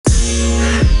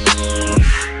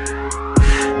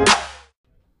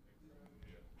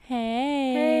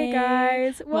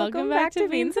Welcome back to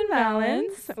Beans and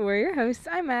Balance. We're your hosts.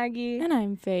 I'm Maggie. And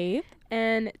I'm Faith.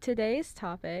 And today's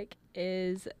topic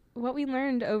is what we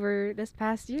learned over this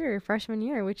past year, freshman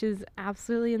year, which is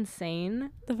absolutely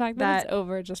insane. The fact that it's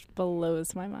over just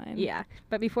blows my mind. Yeah.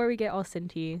 But before we get all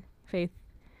cinty, Faith,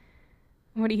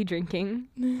 what are you drinking?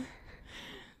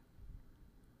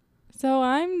 So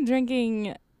I'm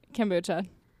drinking kombucha.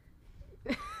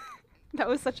 That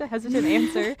was such a hesitant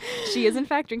answer. She is, in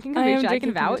fact, drinking kombucha. I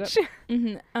can vouch.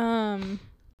 Mm-hmm.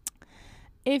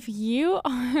 If you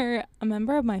are a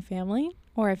member of my family,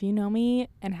 or if you know me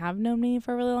and have known me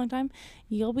for a really long time,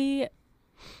 you'll be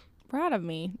proud of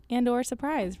me and or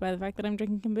surprised by the fact that I'm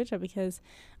drinking kombucha, because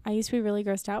I used to be really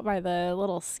grossed out by the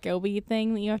little SCOBY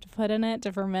thing that you have to put in it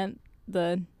to ferment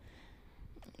the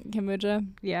kombucha.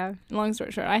 Yeah. Long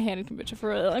story short, I hated kombucha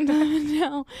for a really long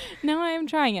time. Now I am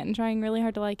trying it and trying really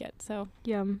hard to like it. So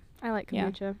Yum. I like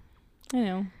kombucha. Yeah. I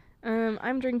know.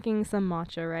 I'm drinking some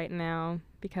matcha right now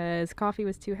because coffee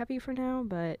was too heavy for now,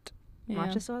 but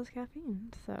matcha still has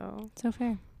caffeine, so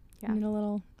fair. Yeah. Need a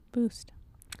little boost.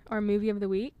 Our movie of the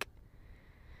week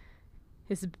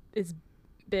is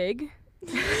Big.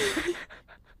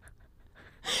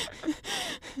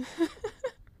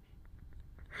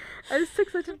 I just took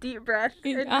such a deep breath.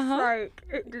 It's like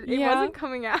it wasn't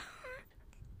coming out.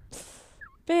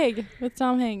 Big with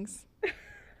Tom Hanks.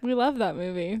 We love that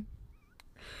movie.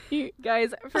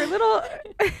 Guys, for a little,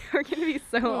 we're gonna be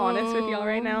so honest with y'all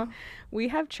right now. We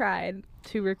have tried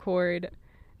to record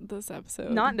this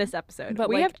episode, not this episode, but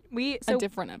a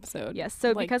different episode. Yes,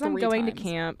 so like because I'm going times. to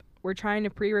camp, we're trying to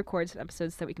pre-record some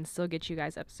episodes so that we can still get you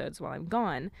guys episodes while I'm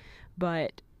gone.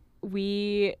 But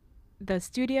the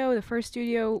first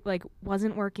studio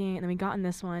wasn't working, and then we got in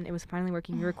this one. It was finally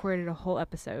working. We recorded a whole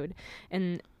episode,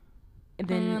 and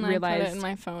then realized I put it in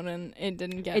my phone, and it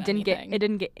didn't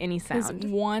get any sound.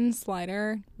 Because one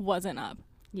slider wasn't up.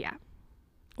 Yeah.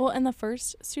 Well, and the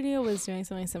first studio was doing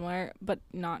something similar, but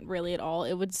not really at all.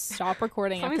 It would stop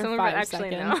recording after 5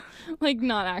 seconds. No.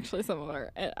 Not actually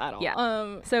similar at all.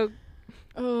 Yeah.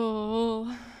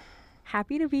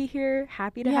 Happy to be here.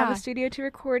 Happy to have a studio to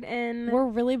record in. We're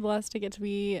really blessed to get to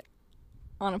be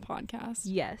on a podcast.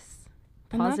 Yes.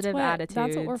 And Positive attitudes.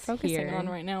 That's what we're focusing on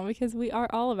right now, because we are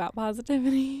all about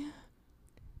positivity.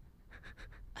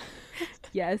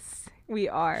 Yes, we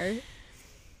are.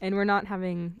 And we're not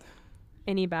having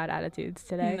any bad attitudes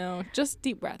today. No, just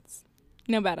deep breaths.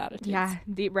 No bad attitudes. Yeah,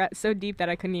 deep breath. So deep that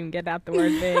I couldn't even get out the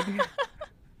word big.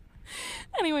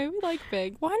 Anyway, we like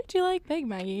Big. Why did you like Big,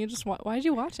 Maggie? Why did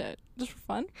you watch it? Just for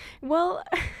fun? Well,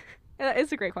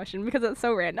 it's a great question because it's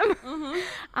so random.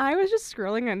 I was just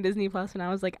scrolling on Disney Plus and I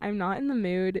was like, I'm not in the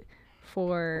mood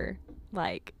for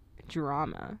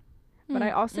drama, but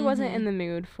I also wasn't in the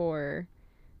mood for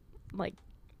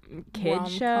kid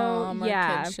show.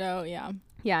 Kid show, yeah.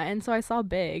 Yeah, and so I saw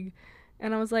Big,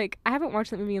 and I was like, I haven't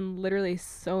watched that movie in literally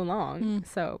so long.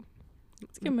 So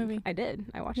it's a good movie. I did.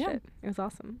 I watched it. It was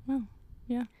awesome. Wow.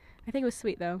 Yeah. I think it was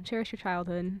sweet though. Cherish your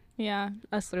childhood. Yeah.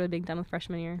 Us literally being done with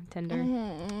freshman year. Tender.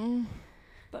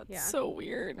 That's so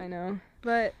weird. I know.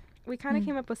 But we kind of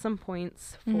came up with some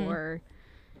points for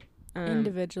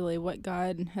individually what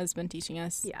God has been teaching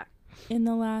us. Yeah. In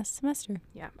the last semester.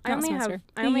 Yeah. I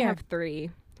only have 3.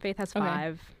 Faith has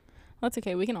 5. That's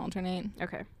okay. We can alternate.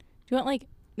 Okay. Do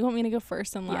you want me to go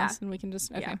first and last, and we can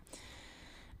just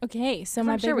Okay. So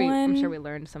my I'm big one. I'm sure we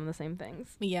learned some of the same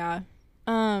things. Yeah.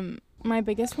 My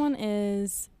biggest one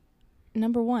is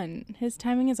number 1. His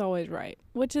timing is always right,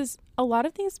 which is a lot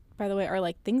of these, by the way,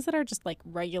 are things that are just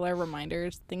regular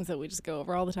reminders, things that we just go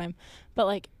over all the time,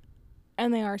 but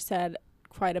and they are said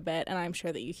quite a bit, and I'm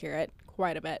sure that you hear it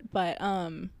quite a bit, but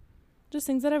just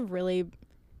things that have really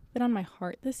been on my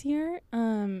heart this year,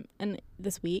 and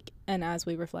this week, and as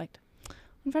we reflect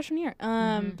on freshman year.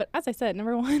 But as I said,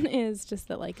 number 1 is just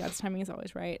that God's timing is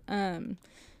always right. In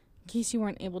case you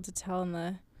weren't able to tell in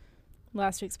the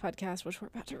last week's podcast, which we're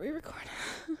about to re-record,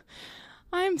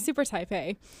 I'm super type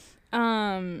A. So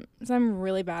I'm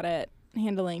really bad at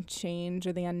handling change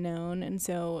or the unknown, and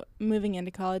so moving into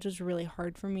college was really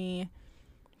hard for me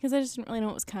because I just didn't really know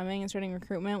what was coming, and starting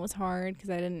recruitment was hard because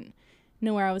I didn't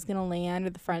know where I was going to land or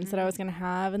the friends that I was going to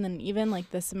have. And then even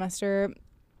this semester,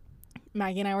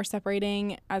 Maggie and I were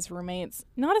separating as roommates,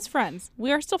 not as friends.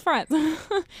 We are still friends.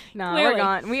 No, we're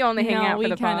gone. We only hang out for the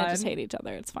pod. We kind of just hate each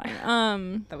other. It's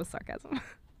fine. That was sarcasm.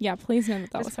 Yeah, please know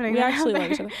that was. We actually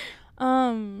love each other.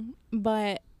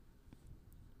 But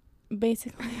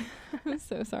basically, I'm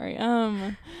so sorry.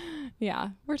 Yeah,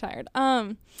 we're tired.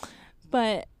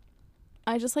 But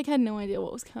I just had no idea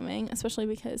what was coming, especially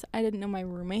because I didn't know my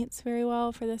roommates very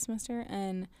well for this semester,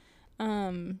 and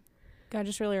God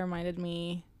just really reminded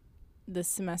me this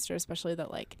semester especially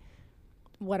that like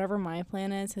whatever my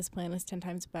plan is, his plan is 10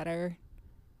 times better,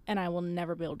 and I will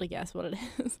never be able to guess what it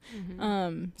is.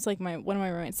 It's like one of my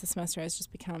roommates this semester has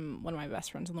just become one of my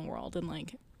best friends in the world, and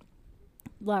like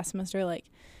last semester, like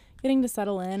getting to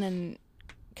settle in and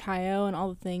Kaio and all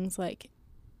the things, like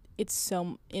it's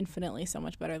so infinitely so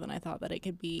much better than I thought that it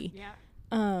could be.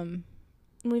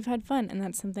 We've had fun, and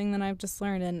that's something that I've just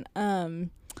learned. And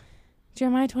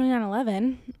Jeremiah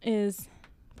 29:11 is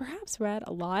perhaps read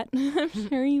a lot. I'm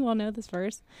sure you all know this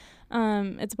verse.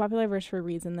 It's a popular verse for a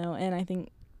reason, though, and I think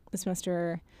this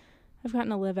semester I've gotten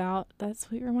to live out that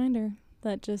sweet reminder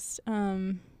that just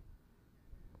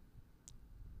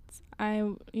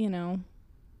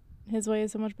his way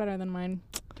is so much better than mine.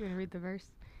 Do you want to read the verse?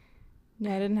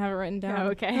 Yeah, I didn't have it written down. Oh,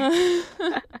 okay.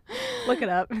 Look it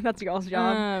up. That's y'all's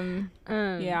job.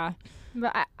 Yeah.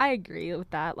 But I agree with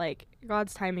that. Like,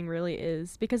 God's timing really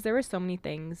is, because there were so many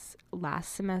things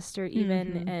last semester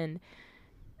even,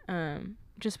 and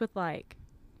just with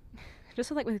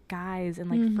with guys and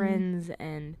like friends,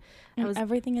 and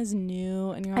everything is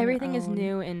new, and everything is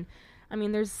new, and I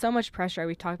mean, there's so much pressure.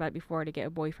 We've talked about it before, to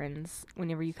get boyfriends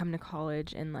whenever you come to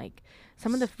college, and like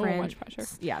some of the friends, so much pressure.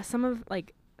 Yeah, some of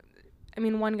like, I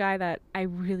mean, one guy that I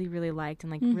really, really liked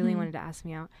and like really wanted to ask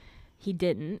me out, he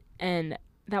didn't, and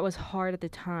that was hard at the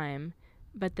time.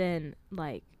 But then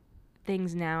like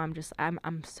things now,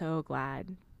 I'm so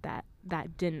glad that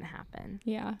didn't happen.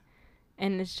 Yeah.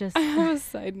 And it's just. I have a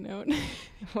side note.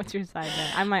 What's your side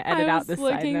note? I might edit out this side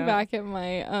note. I was looking back at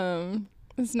my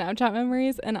Snapchat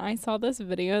memories, and I saw this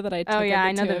video that I took. Oh yeah,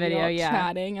 of the I know two the of video. y'all Yeah,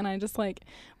 chatting, and I just like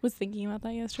was thinking about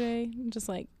that yesterday, just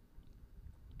like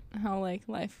how like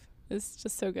life is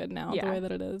just so good now, the way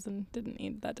that it is, and didn't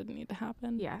need to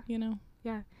happen. Yeah, you know.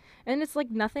 Yeah, and it's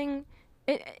like nothing.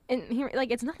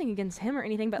 It's nothing against him or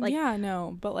anything, but like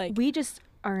but like we just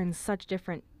are in such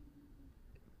different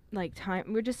like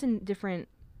time. We're just in different.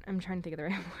 I'm trying to think of the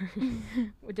right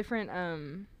word. With different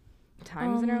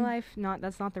times in our life.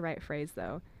 That's not the right phrase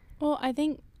though. Well, I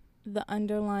think the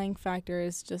underlying factor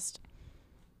is just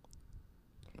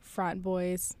frat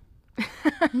boys.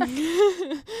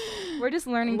 We're just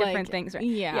learning different things, right?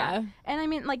 Yeah. And I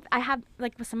mean, like, I have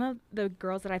like with some of the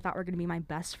girls that I thought were going to be my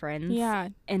best friends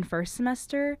in first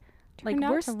semester, like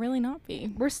we're really not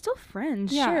be. We're still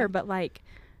friends, sure, but like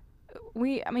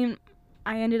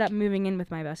I ended up moving in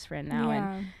with my best friend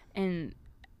now, and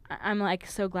I'm like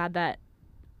so glad that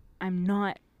I'm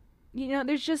not,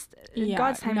 there's just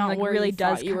God's timing like where really you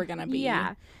does thought you were gonna be.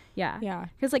 Yeah.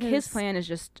 Because like his plan is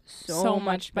just so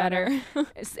much better.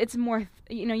 It's more,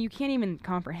 you can't even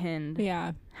comprehend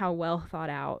how well thought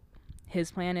out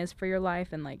his plan is for your life,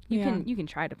 and like you can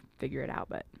try to figure it out,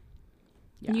 but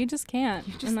you just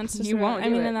can't. And that's just won't.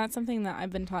 And that's something that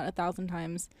I've been taught 1,000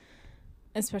 times,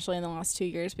 especially in the last 2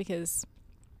 years, because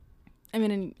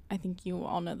and I think you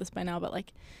all know this by now, but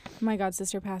like my god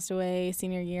sister passed away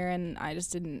senior year, and I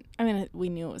just didn't, we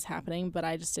knew it was happening, but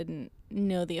I just didn't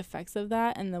know the effects of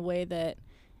that and the way that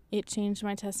it changed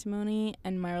my testimony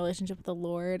and my relationship with the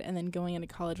Lord. And then going into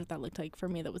college, what that looked like for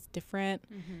me that was different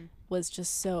was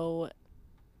just so,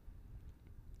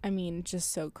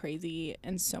 just so crazy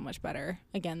and so much better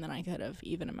again than I could have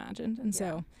even imagined. And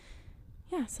so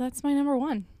that's my number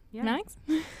one. Yeah. Max?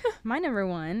 My number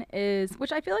one is,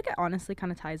 which I feel like it honestly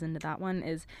kind of ties into that one,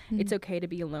 is it's okay to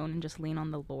be alone and just lean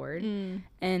on the Lord.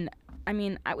 And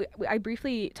I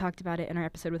briefly talked about it in our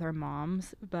episode with our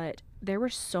moms, but there were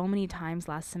so many times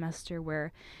last semester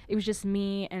where it was just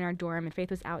me and our dorm, and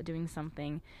Faith was out doing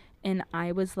something, and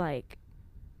I was like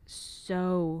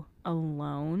so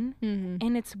alone.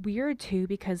 And it's weird too,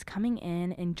 because coming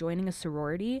in and joining a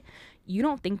sorority, you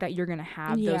don't think that you're gonna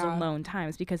have those alone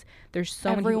times, because there's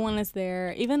so everyone is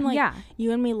there, even like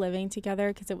you and me living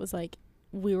together, because it was like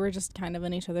we were just kind of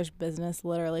in each other's business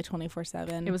literally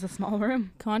 24/7. It was a small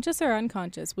room, conscious or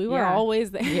unconscious, we were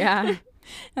always there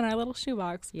in our little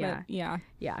shoebox.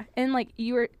 And like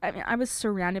I was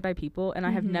surrounded by people, and I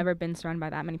have never been surrounded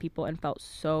by that many people and felt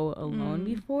so alone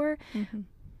before.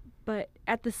 But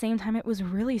at the same time, it was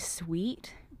really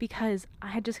sweet, because I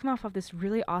had just come off of this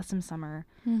really awesome summer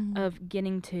of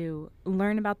getting to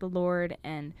learn about the Lord.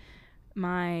 And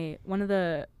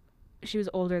she was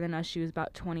older than us. She was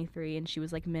about 23, and she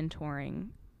was like mentoring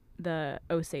the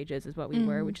Osages is what we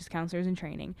were, which is counselors in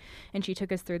training. And she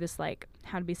took us through this like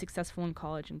how to be successful in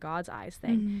college in God's eyes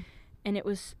thing. And it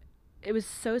was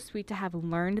so sweet to have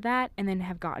learned that and then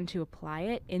have gotten to apply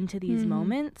it into these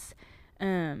moments.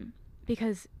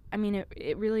 Because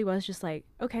it really was just like,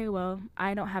 okay, well,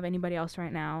 I don't have anybody else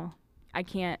right now. I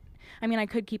can't, I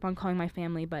could keep on calling my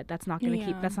family, but that's not going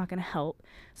to that's not going to help.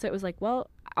 So it was like, well,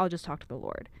 I'll just talk to the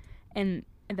Lord. And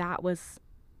that was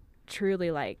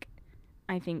truly like,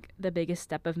 I think, the biggest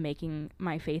step of making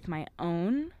my faith my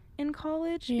own in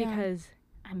college, because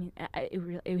I mean,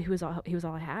 he was all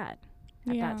I had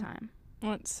at that time.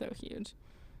 Well, it's so huge.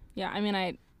 Yeah, I mean,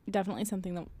 I definitely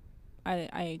something that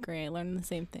I agree. I learned the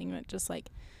same thing, but just like,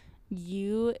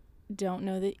 you don't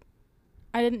know that.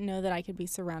 I didn't know that I could be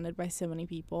surrounded by so many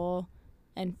people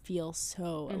and feel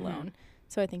so alone.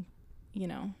 So I think, you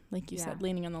know, like you said,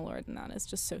 leaning on the Lord and that is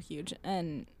just so huge.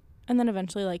 And then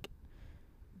eventually, like,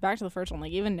 back to the first one,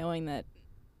 like, even knowing that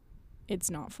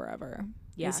it's not forever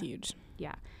is huge.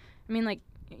 Yeah. I mean, like,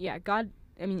 God,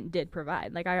 I mean, did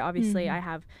provide. Like, I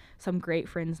have some great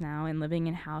friends now, and living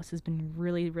in house has been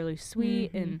really, really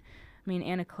sweet. And I mean,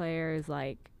 Anna Claire is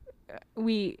like,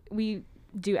 we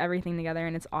do everything together,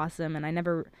 and it's awesome. And I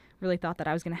never really thought that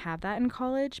I was going to have that in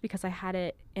college, because I had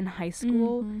it in high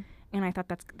school, and I thought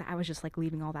that I was just like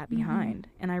leaving all that behind.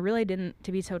 And I really didn't,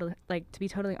 to be totally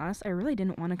honest, I really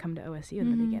didn't want to come to OSU in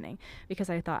the beginning, because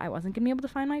I thought I wasn't going to be able to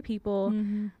find my people.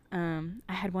 I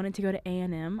had wanted to go to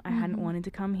A&M. I hadn't wanted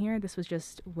to come here. This was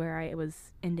just where I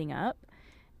was ending up.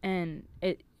 And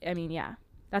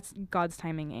that's God's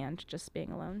timing and just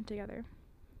being alone together.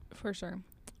 For sure.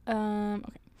 Okay.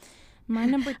 My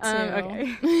number 2.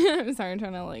 Okay. I'm sorry, I'm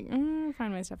trying to like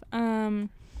find my stuff.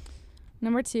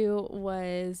 Number 2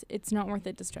 was, it's not worth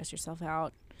it to stress yourself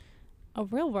out. A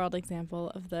real world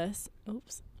example of this.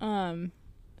 Oops.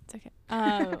 It's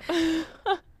okay.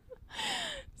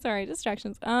 Sorry,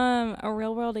 distractions. A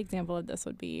real world example of this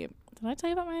would be, did I tell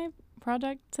you about my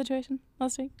project situation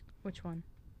last week? Which one?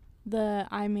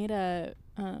 I made a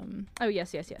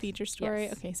yes. feature story.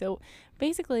 Yes. Okay, so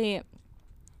basically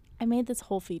I made this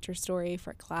whole feature story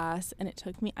for class, and it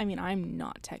took me, I mean, I'm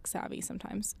not tech savvy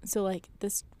sometimes. So like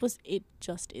it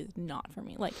just is not for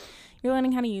me. Like, you're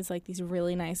learning how to use like these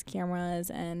really nice cameras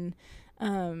and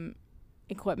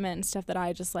equipment and stuff that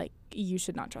I just like, you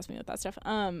should not trust me with that stuff.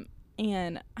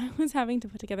 And I was having to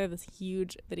put together this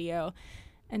huge video.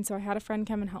 And so I had a friend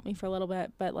come and help me for a little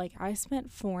bit, but like, I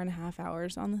spent 4.5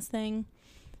 hours on this thing,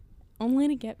 only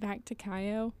to get back to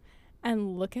Cayo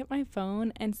and look at my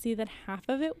phone and see that half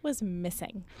of it was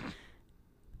missing.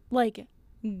 Like,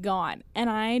 gone. And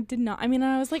I did not, I mean,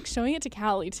 I was like showing it to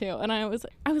Callie too. And I was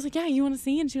like, yeah, you want to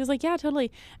see? And she was like, yeah,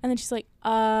 totally. And then she's like,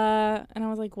 and I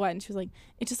was like, what? And she was like,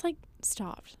 it just like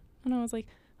stopped. And I was like,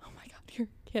 oh my God, you're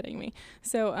kidding me.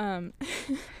 So,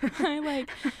 I like,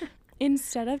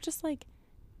 instead of just like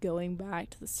going back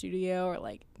to the studio or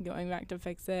like going back to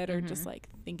fix it or just like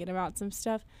thinking about some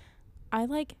stuff, I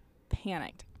like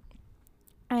panicked.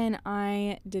 And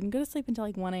I didn't go to sleep until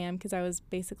like 1 a.m. because I was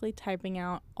basically typing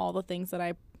out all the things that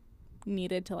I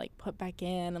needed to like put back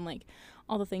in and like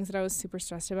all the things that I was super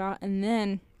stressed about. And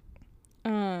then,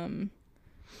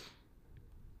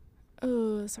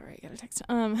 oh, sorry, I got a text.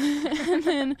 And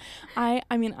then I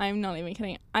mean, I'm not even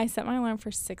kidding. I set my alarm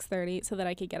for 6:30 so that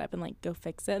I could get up and like go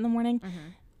fix it in the morning.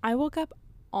 I woke up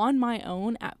on my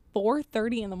own at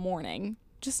 4:30 in the morning,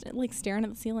 just like staring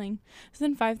at the ceiling. So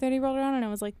then 5:30 rolled around and I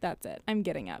was like, that's it, I'm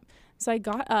getting up. So I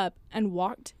got up and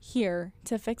walked here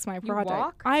to fix my project. You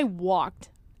walked? I walked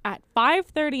at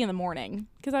 5:30 in the morning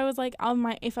because I was like,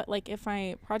 if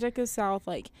my project goes south,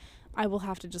 like I will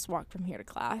have to just walk from here to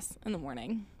class in the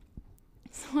morning.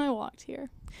 So I walked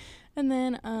here, and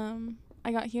then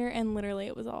I got here and literally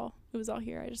it was all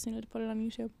here. I just needed to put it on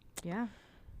YouTube. Yeah.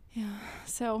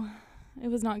 So it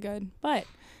was not good, but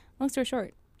long story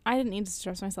short, I didn't need to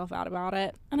stress myself out about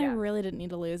it, and I really didn't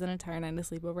need to lose an entire night to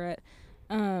sleep over it.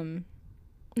 And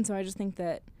so I just think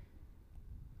that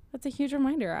that's a huge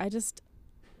reminder.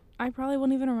 I probably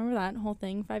won't even remember that whole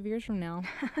thing 5 years from now.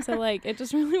 So like, it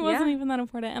just really wasn't even that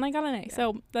important, and I got an A.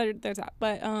 So there's that.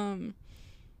 But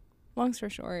long story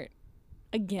short,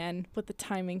 again, with the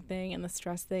timing thing and the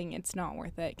stress thing, it's not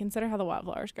worth it. Consider how the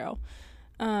wildflowers grow.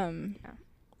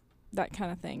 That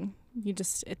kind of thing.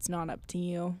 It's not up to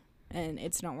you, and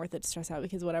it's not worth it to stress out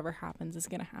because whatever happens is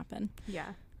going to happen.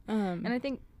 Yeah. And I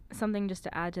think something just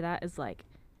to add to that is like,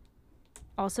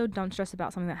 also don't stress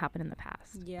about something that happened in the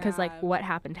past. Yeah. Because like what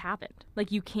happened.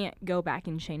 Like you can't go back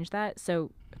and change that.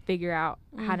 So figure out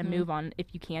how to move on. If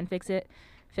you can fix it.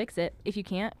 If you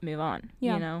can't, move on.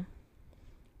 Yeah. You know?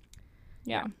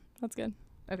 Yeah. That's good.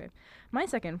 Okay. My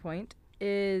second point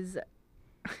is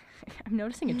I'm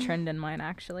noticing a trend in mine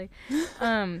actually.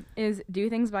 Is do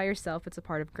things by yourself. It's a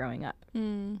part of growing up.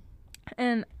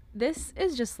 And this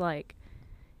is just like,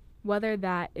 whether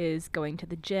that is going to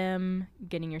the gym,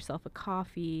 getting yourself a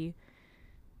coffee,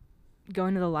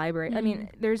 going to the library. I mean,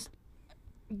 there's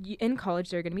in college,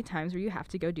 there are going to be times where you have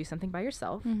to go do something by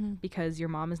yourself Mm-hmm. because your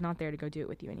mom is not there to go do it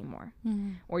with you anymore.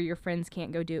 Mm-hmm. Or your friends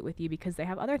can't go do it with you because they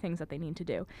have other things that they need to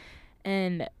do.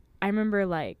 And I remember,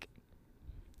 like,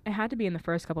 it had to be in the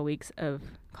first couple weeks of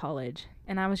college.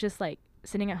 And I was just, like,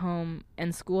 sitting at home,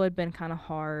 and school had been kind of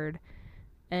hard.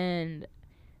 And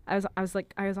I was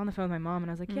on the phone with my mom, and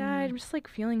I was like, yeah, I'm just, like,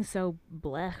 feeling so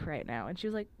blech right now. And she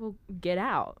was like, well, get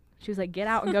out. She was like, get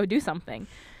out and go do something.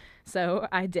 So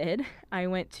I did. I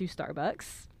went to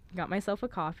Starbucks, got myself a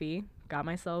coffee, got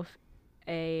myself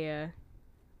a,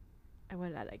 what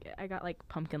did I get? I got like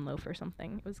pumpkin loaf or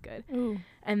something. It was good. Ooh.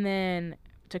 And then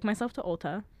took myself to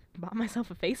Ulta, bought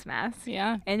myself a face mask,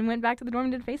 Yeah. and went back to the dorm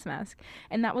and did a face mask.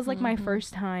 And that was like my Mhm.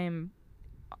 first time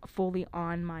fully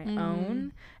on my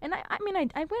own. And I mean,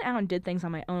 I went out and did things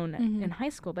on my own Mhm. in high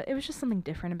school, but it was just something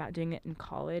different about doing it in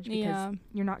college because Yeah.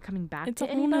 you're not coming back It's to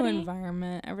a whole new anybody.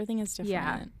 environment. Everything is different.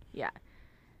 Yeah. Yeah.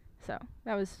 So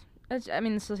I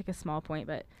mean, it's just like a small point,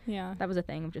 but Yeah. that was a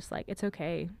thing of just like, it's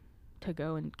okay to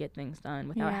go and get things done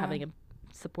without Yeah. having a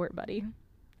support buddy.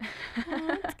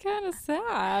 Oh, it's kind of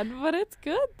sad, but it's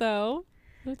good though.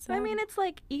 It's I mean, it's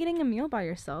like eating a meal by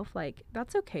yourself. Like,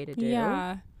 that's okay to do.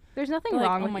 yeah. There's nothing Like,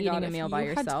 wrong oh with my eating God, a if meal by you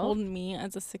had yourself. told me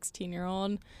as a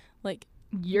 16-year-old, like,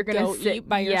 You're going go to sit eat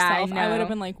by yeah, yourself, I would know. have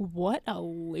been like, what a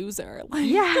loser. Like,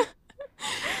 Yeah.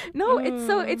 No,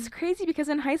 it's crazy because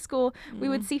in high school we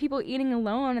would Mm. see people eating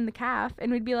alone in the caf,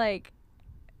 and we'd be like,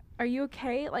 "Are you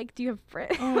okay? Like, do you have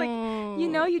friends?" Like, you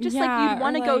know, you just Yeah, like you'd or,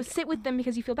 want to go like- sit with them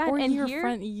because you feel bad. Or and your here,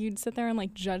 friend, you'd sit there and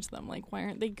like judge them, like, why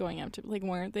aren't they going up to, like,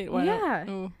 why aren't they? Yeah.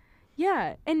 Ooh.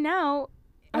 yeah, and now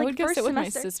I like, would go first sit with my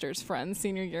semester- sister's friends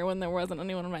senior year when there wasn't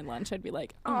anyone on my lunch. I'd be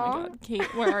like, oh Aw. my God,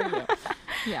 Kate, where are you?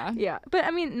 Yeah. Yeah, but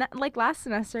I mean, like last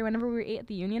semester, whenever we were at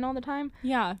the union all the time,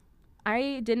 Yeah.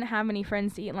 I didn't have any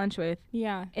friends to eat lunch with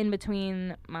Yeah. in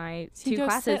between my So you two go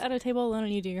classes. sit at a table alone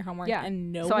and you do your homework. Yeah.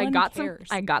 And no So one I got cares.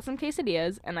 some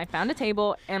quesadillas, and I found a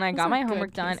table, and I Those got are my good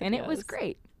homework done, and it was quesadillas.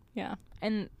 great. Yeah.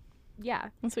 And yeah,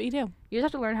 That's what you do. you just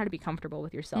have to learn how to be comfortable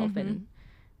with yourself. Mhm. And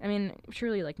I mean,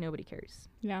 surely like nobody cares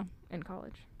Yeah. in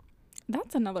college.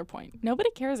 That's another point. Nobody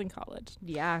cares in college.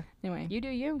 Yeah, Anyway. you do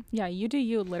you. Yeah, you do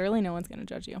you. Literally no one's going to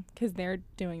judge you because they're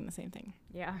doing the same thing.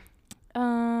 Yeah.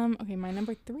 Okay, my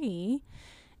number 3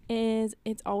 is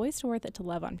it's always worth it to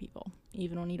love on people,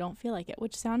 even when you don't feel like it,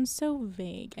 which sounds so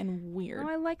vague and weird. Oh,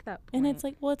 I like that point. And it's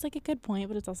like, well, it's like a good point,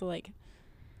 but it's also like,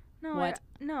 no, what?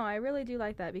 I really do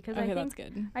like that because okay, I that's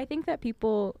think good. I think that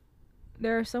people,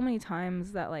 there are so many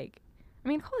times that like, I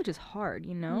mean, college is hard,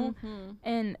 you know, Mhm.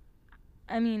 and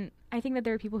I mean, I think that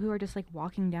there are people who are just like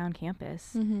walking down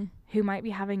campus Mhm. who might be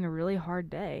having a really hard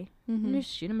day. And Mhm.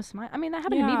 just shoot them a smile. I mean, that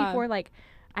happened to me Yeah. before. Like,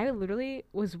 I literally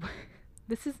was,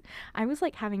 I was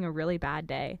like having a really bad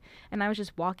day, and I was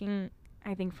just walking,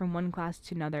 I think, from one class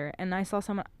to another, and I saw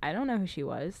someone, I don't know who she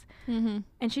was, Mhm.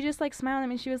 and she just like smiled at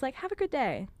me, and she was like, "Have a good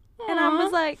day." And I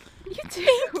was Aw. like, "You too."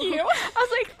 Thank you. I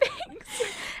was like, "Thanks."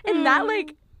 And that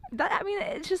like that, I mean,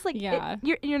 it's just like Yeah.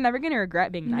 you're never gonna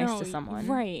regret being nice No, to someone,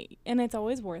 right? And it's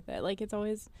always worth it. Like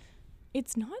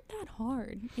it's not that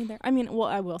hard either. I mean, well,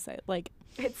 I will say, like,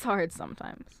 It's hard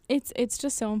sometimes. it's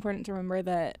just so important to remember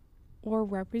that we're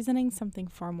representing something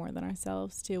far more than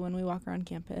ourselves too when we walk around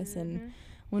campus and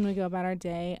when we go about our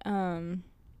day. And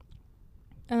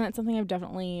that's something I've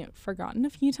definitely forgotten a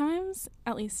few times,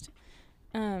 at least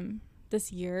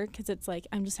this year, because it's like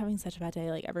I'm just having such a bad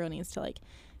day. Like everyone needs to like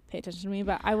pay attention to me.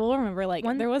 But I will remember, like,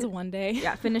 there was one day.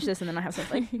 Yeah, finish this and then I have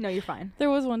something. No, you're fine. There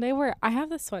was one day where I have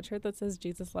this sweatshirt that says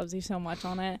 "Jesus loves you so much"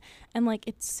 on it, and like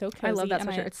it's so cozy. I love that and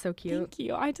sweatshirt. It's so cute. Thank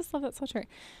you. I just love that sweatshirt.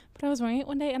 But I was wearing it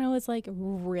one day and I was like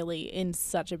really in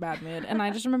such a bad mood. And I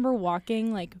just remember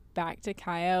walking like back to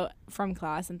Coyote from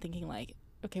class and thinking like,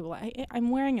 okay, well I'm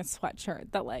wearing a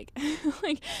sweatshirt that like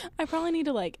like I probably need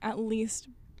to like at least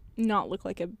not look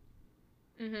like a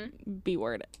B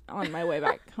word on my way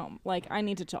back home. Like I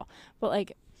need to chill. But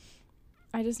like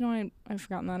I just know I've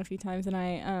forgotten that a few times, and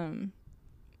I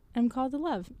am called to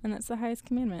love, and that's the highest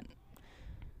commandment.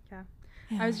 Yeah.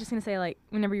 I was just gonna say, like,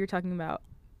 whenever you were talking about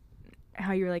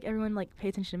how you were like, everyone like pay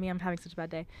attention to me, I'm having such a bad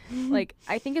day. Like,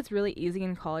 I think it's really easy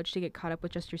in college to get caught up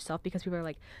with just yourself because people are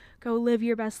like, go live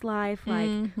your best life. Like,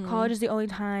 college is the only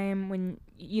time when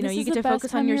you know This you is get the to best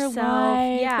focus time on of your yourself.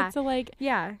 life. Yeah. It's a, like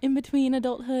Yeah. in between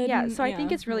adulthood. Yeah. and- So I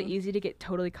think it's really Mhm. easy to get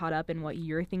totally caught up in what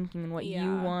you're thinking and what you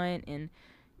Yeah. want, and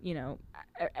you know,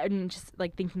 and just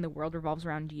like thinking the world revolves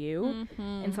around you.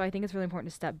 Mhm. And so I think it's really important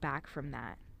to step back from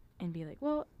that and be like,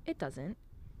 well, it doesn't.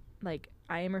 Like,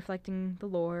 I am reflecting the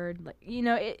Lord. Like, you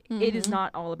know, it is Mhm.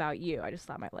 not all about you. I just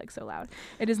slapped my leg so loud.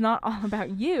 It is not all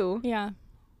about you. Yeah.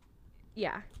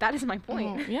 Yeah, that is my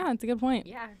point. Oh, yeah, it's a good point.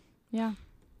 Yeah. Yeah.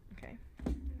 Okay.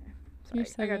 You're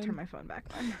Sorry, so I gotta good. turn my phone back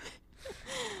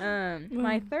on.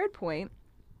 My third point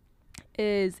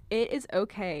is it is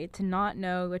okay to not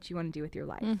know what you want to do with your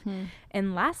life. Mm-hmm.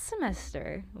 And last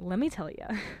semester, let me tell you,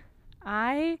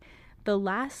 the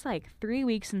last like 3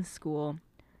 weeks in school,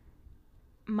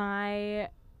 my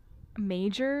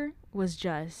major was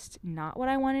just not what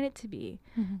I wanted it to be.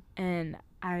 Mm-hmm. And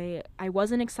I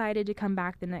wasn't excited to come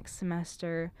back the next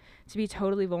semester. To be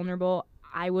totally vulnerable,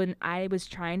 I was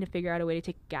trying to figure out a way to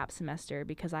take a gap semester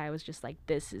because I was just like,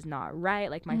 this is not right.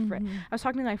 Like my friend, Mm-hmm. I was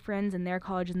talking to my friends in their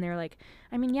college and they're like,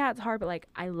 I mean, yeah, it's hard, but like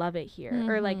I love it here.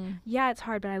 Or like, Mm-hmm. yeah, it's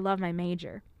hard, but I love my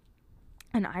major.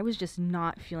 And I was just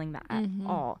not feeling that at Mm-hmm.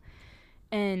 all.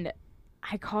 And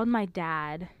I called my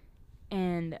dad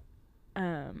and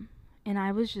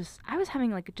I was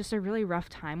having like just a really rough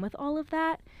time with all of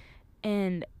that,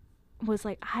 and was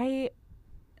like, I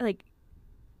like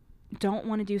don't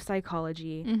want to do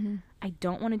psychology. Mm-hmm. I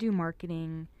don't want to do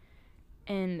marketing,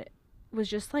 and was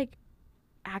just like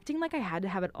acting like I had to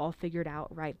have it all figured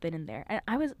out right then and there. And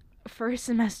I was first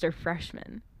semester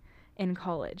freshman in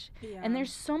college. Yeah. And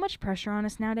there's so much pressure on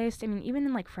us nowadays. I mean, even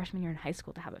in like freshman year in high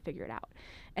school to have it figured out.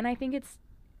 And I think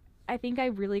I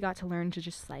really got to learn to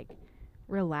just like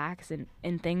relax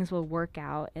and things will work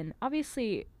out, and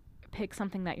obviously pick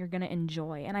something that you're going to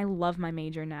enjoy. And I love my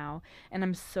major now, and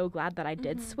I'm so glad that I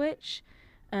did Mhm. switch.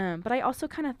 But I also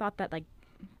kind of thought that like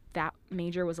that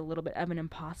major was a little bit of an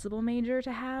impossible major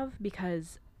to have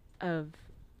because of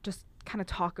just kind of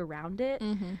talk around it.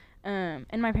 Mm-hmm.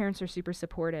 And my parents are super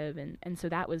supportive, and so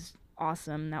that was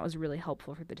awesome. That was really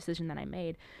helpful for the decision that I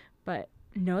made. But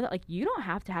know that like you don't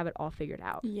have to have it all figured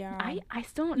out. Yeah. I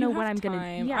still don't know You what have I'm gonna.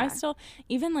 time. Yeah. I still,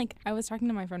 even like, I was talking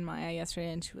to my friend Maya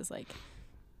yesterday, and she was like,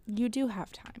 you do have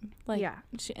time. Like, yeah.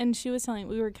 she was telling,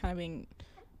 we were kind of being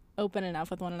open enough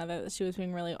with one another that she was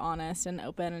being really honest and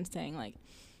open and saying, like,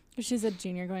 she's a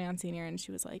junior going on senior, and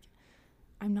she was like,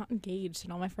 I'm not engaged,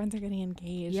 and all my friends are getting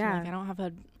engaged. Yeah. And, like, I don't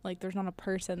have there's not a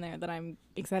person there that I'm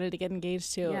excited to get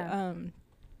engaged to. Yeah.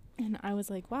 And I was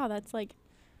like, wow, that's like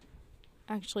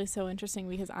actually so interesting,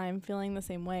 because I'm feeling the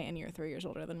same way, and you're 3 years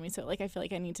older than me. So like, I feel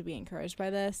like I need to be encouraged by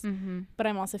this. Mm-hmm. But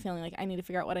I'm also feeling like I need to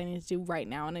figure out what I need to do right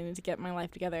now, and I need to get my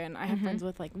life together. And I have Mhm. friends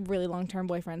with like really long-term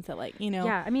boyfriends that, like, you know.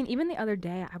 Yeah. I mean, even the other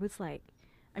day, I was like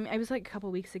a couple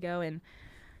weeks ago, and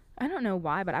I don't know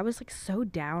why, but I was like so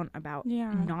down about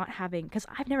Yeah. not having, because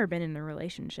I've never been in a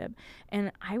relationship,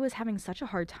 and I was having such a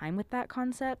hard time with that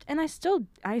concept, and I still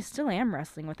am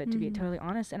wrestling with it, to be Mhm. totally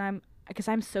honest. And because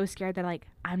I'm so scared that like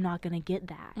I'm not gonna get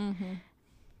that.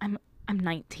 Mm-hmm. I'm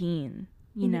 19,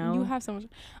 you know. You have so much.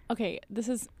 Okay,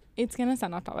 it's gonna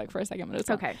sound off topic for a second, but it's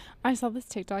not. Okay. I saw this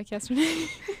TikTok yesterday,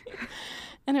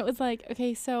 and it was like,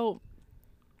 okay, so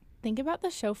think about the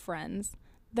show Friends.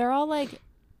 They're all like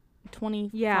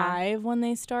 25 when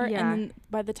they start, Yeah. and then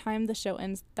by the time the show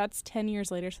ends, that's 10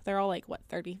 years later. So they're all like, what,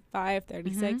 35,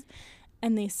 36,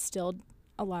 and they still,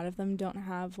 a lot of them don't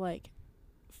have like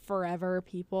forever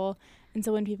people. And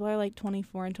so when people are like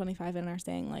 24 and 25 and are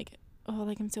saying like, oh,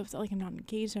 like I'm so upset, like I'm not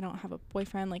engaged, I don't have a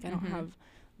boyfriend, like I don't Mhm. have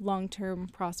long-term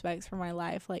prospects for my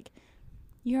life, like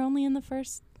you're only in the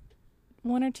first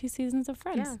 1 or 2 seasons of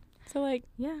Friends. Yeah. So like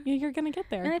Yeah. you're gonna get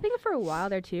there. And I think for a while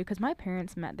there too, because my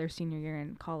parents met their senior year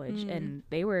in college, Mm. and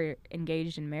they were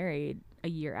engaged and married a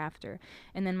year after.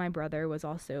 And then my brother was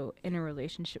also in a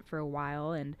relationship for a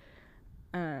while, and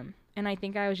I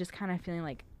think I was just kind of feeling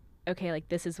like, okay, like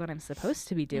this is what I'm supposed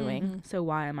to be doing, Mhm. so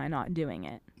why am I not doing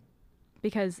it?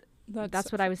 Because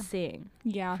that's what I was seeing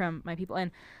Yeah. from my people,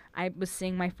 and I was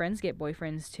seeing my friends get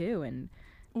boyfriends too, and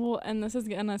Well, and this is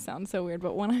gonna sound so weird,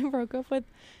 but when I broke up with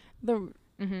the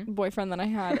mm-hmm. boyfriend that I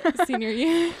had senior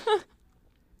year,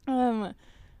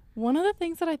 one of the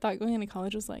things that I thought going into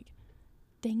college was like,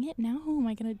 dang it, now who am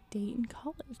I gonna date in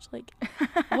college? Like,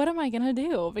 what am I gonna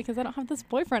do? Because I don't have this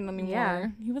boyfriend anymore. Yeah.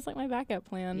 He was like my backup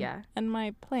plan. Yeah. And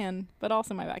my plan, but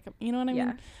also my backup. You know what I Yeah.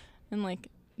 mean? And like,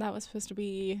 that was supposed to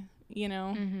be, you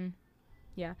know, Mm-hmm.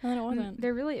 Yeah. and then it wasn't.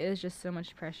 There really is just so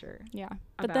much pressure. Yeah.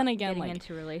 But About then again, getting like,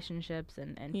 into relationships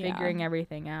and Yeah. figuring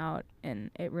everything out, and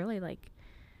it really like,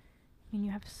 I mean,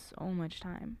 you have so much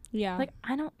time. yeah. Like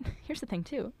here's the thing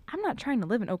too, I'm not trying to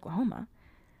live in Oklahoma.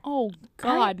 Oh,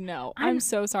 God, no. I'm I'm-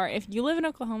 so sorry. If you live in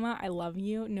Oklahoma, I love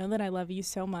you. Know that I love you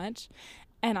so much.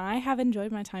 And I have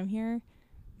enjoyed my time here.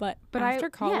 But after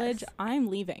college, yes. I'm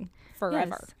leaving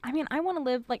forever. Yes. I mean, I want to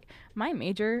live, like, my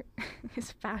major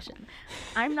is fashion.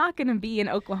 I'm not going to be in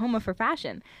Oklahoma for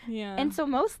fashion. Yeah. And so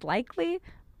most likely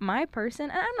my person,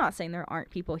 and I'm not saying there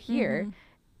aren't people here, Mhm.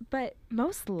 but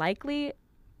most likely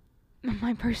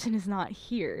my person is not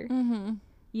here. Mhm.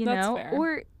 You That's know, fair.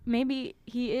 or maybe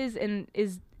he is and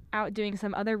is out doing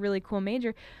some other really cool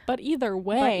major. But either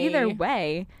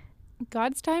way,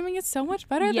 God's timing is so much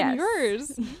better than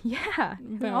yours. Yeah.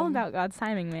 It's all about God's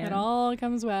timing, man. It all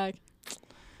comes back.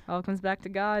 All comes back to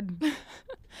God.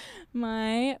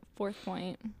 My fourth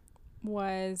point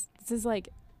was, this is like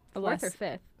Fourth or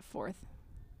fifth? Fourth.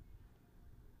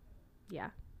 Yeah.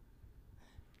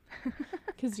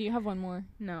 Because you have one more.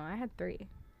 No, I had 3.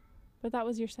 But that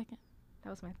was your second. That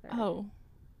was my third. Oh.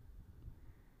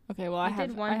 Okay, well, I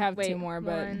have 2 more,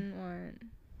 but... One,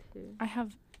 two. I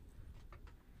have...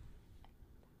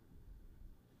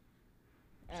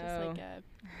 Just Oh. like a...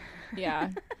 Yeah.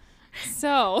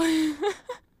 So...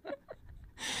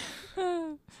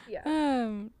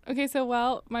 Yeah. Okay, so,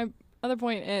 well, my other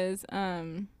point is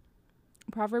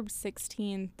Proverbs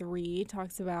 16:3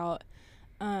 talks about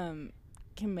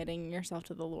committing yourself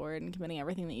to the Lord and committing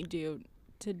everything that you do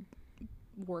to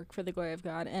work for the glory of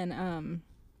God. And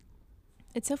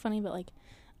it's so funny, but like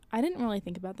I didn't really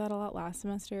think about that a lot last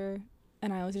semester,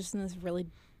 and I was just in this really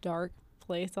dark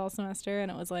place all semester, and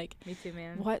it was like, Me too,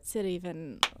 man. what's it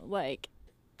even like?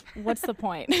 What's the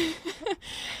point?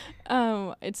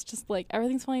 It's just like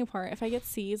everything's falling apart. If I get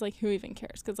C's, like who even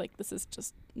cares? Because like this is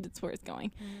just, it's where it's going.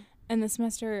 Mm-hmm. And this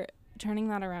semester, turning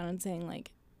that around and saying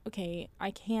like, okay, I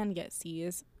can get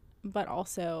C's, but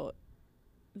also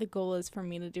the goal is for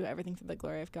me to do everything for the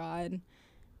glory of God,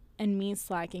 and me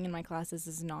slacking in my classes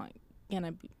is not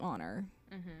gonna honor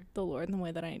the Lord in the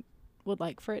way that I would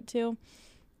like for it to.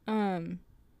 And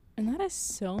that is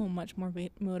so much more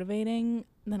motivating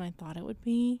than I thought it would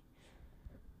be.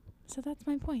 So that's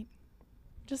my point.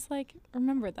 Just like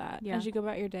remember that as you go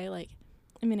about your day. Like,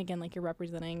 I mean, again, like you're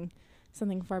representing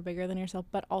something far bigger than yourself,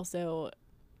 but also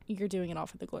you're doing it all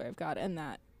for the glory of God, and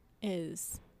that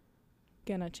is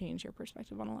gonna change your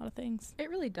perspective on a lot of things. It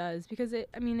really does, because it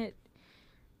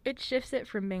shifts it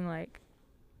from being like,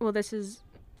 well, this is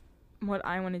what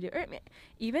I want to do. Or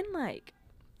even like,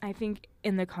 I think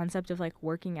in the concept of like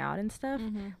working out and stuff,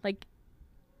 like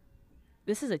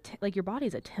this is like your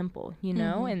body's a temple, you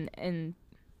know, and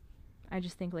I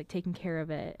just think like taking care of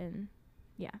it, and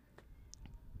yeah,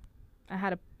 I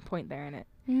had a point there in it.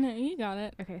 No, you got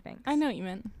it. Okay, thanks. I know what you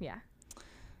meant. Yeah.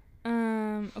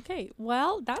 Okay.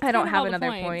 Well, that's I don't have all the another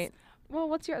points. point. Well,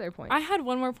 what's your other point? I had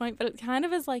one more point, but it kind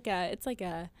of is like a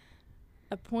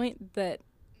point that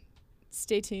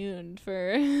stay tuned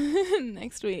for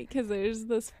next week, because there's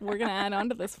this, we're gonna add on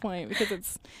to this point because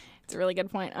it's a really good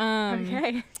point.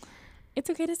 Okay. It's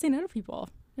okay to say no to people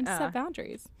and to set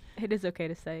boundaries. It is okay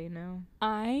to say no.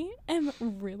 I am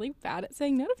really bad at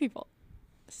saying no to people.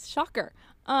 Shocker.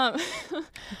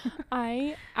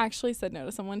 I actually said no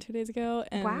to someone 2 days ago,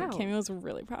 and Cammy was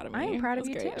really proud of me. I am proud of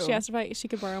you too. She asked if she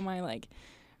could borrow my like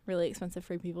really expensive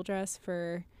Free People dress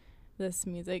for this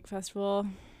music festival,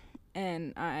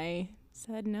 and I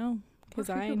said no because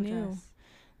I knew dress?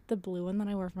 the blue one that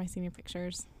I wore for my senior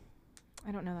pictures.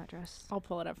 I don't know that dress. I'll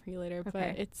pull it up for you later, Okay.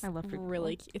 but it's I love Free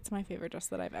really People. it's my favorite dress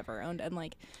that I've ever owned, and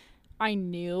like I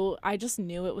just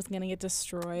knew it was gonna get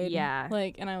destroyed. Yeah.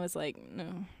 Like, and I was like,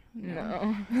 no.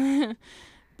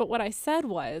 But what I said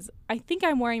was, I think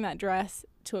I'm wearing that dress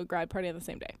to a grad party on the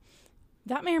same day.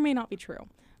 That may or may not be true,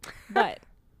 but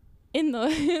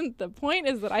the point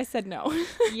is that I said no.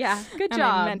 Yeah, good and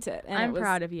job. I meant it. And I'm it was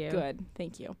proud of you. Good,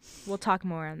 thank you. We'll talk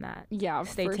more on that. Yeah,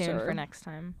 Stay tuned sure. for next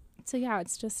time. So yeah,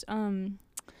 it's just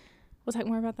we'll talk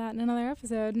more about that in another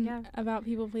episode. Yeah. About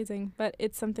people pleasing, but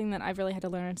it's something that I've really had to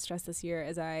learn and stress this year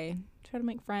as I try to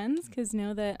make friends, because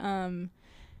know that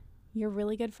your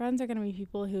really good friends are going to be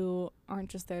people who aren't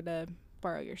just there to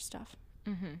borrow your stuff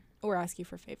or ask you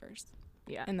for favors.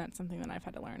 Yeah. And that's something that I've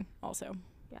had to learn also.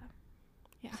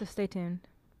 Yeah. So stay tuned.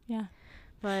 Yeah.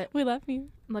 But We love you.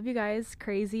 love you guys.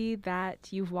 Crazy that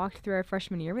you've walked through our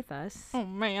freshman year with us. Oh,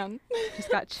 man.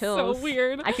 Just got chills. So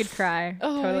weird. I could cry.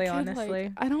 Oh, totally I could, honestly.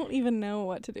 like, I don't even know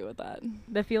what to do with that.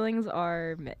 The feelings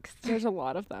are mixed. There's a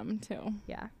lot of them, too.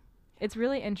 Yeah. It's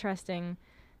really interesting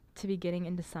to be getting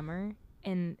into summer,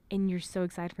 and you're so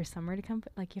excited for summer to come,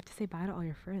 but like you have to say bye to all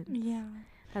your friends. Yeah.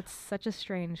 That's such a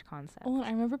strange concept. Well, I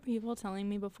remember people telling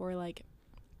me before, like,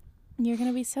 you're going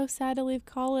to be so sad to leave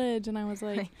college. And I was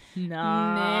like,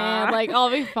 nah, like,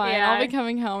 I'll be fine. Yeah. I'll be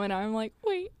coming home. And I'm like,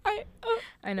 wait, I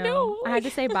know. No, I had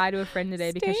to say bye to a friend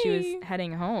today because she Stay. was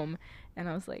heading home, and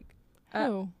I was like,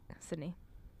 oh, Sydney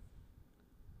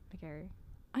McGarry.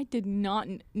 I did not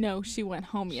know she went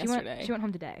home yesterday. She went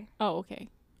home today. Oh, okay.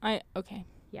 Okay.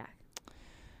 Yeah.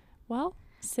 Well,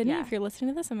 Sydney, Yeah. if you're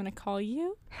listening to this, I'm going to call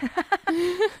you.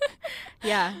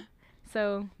 Yeah.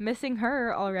 So missing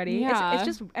her already. Yeah. It's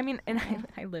just, I mean, and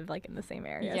I live like in the same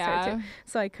area. Yeah.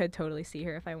 So I could totally see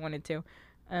her if I wanted to.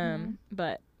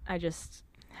 But I just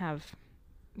have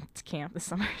it's camp this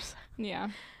summer. So. Yeah.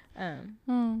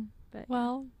 But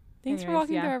Well, thanks for anyways,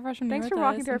 walking yeah. through our freshman year thanks with for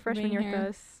walking us through our and for freshman being year with here.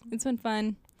 us. It's been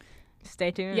fun.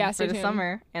 Stay tuned Yeah, for stay the tuned.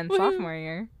 summer and Woohoo. sophomore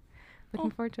year.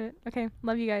 Looking forward to it. Okay,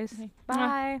 love you guys. Okay.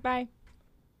 Bye. Bye.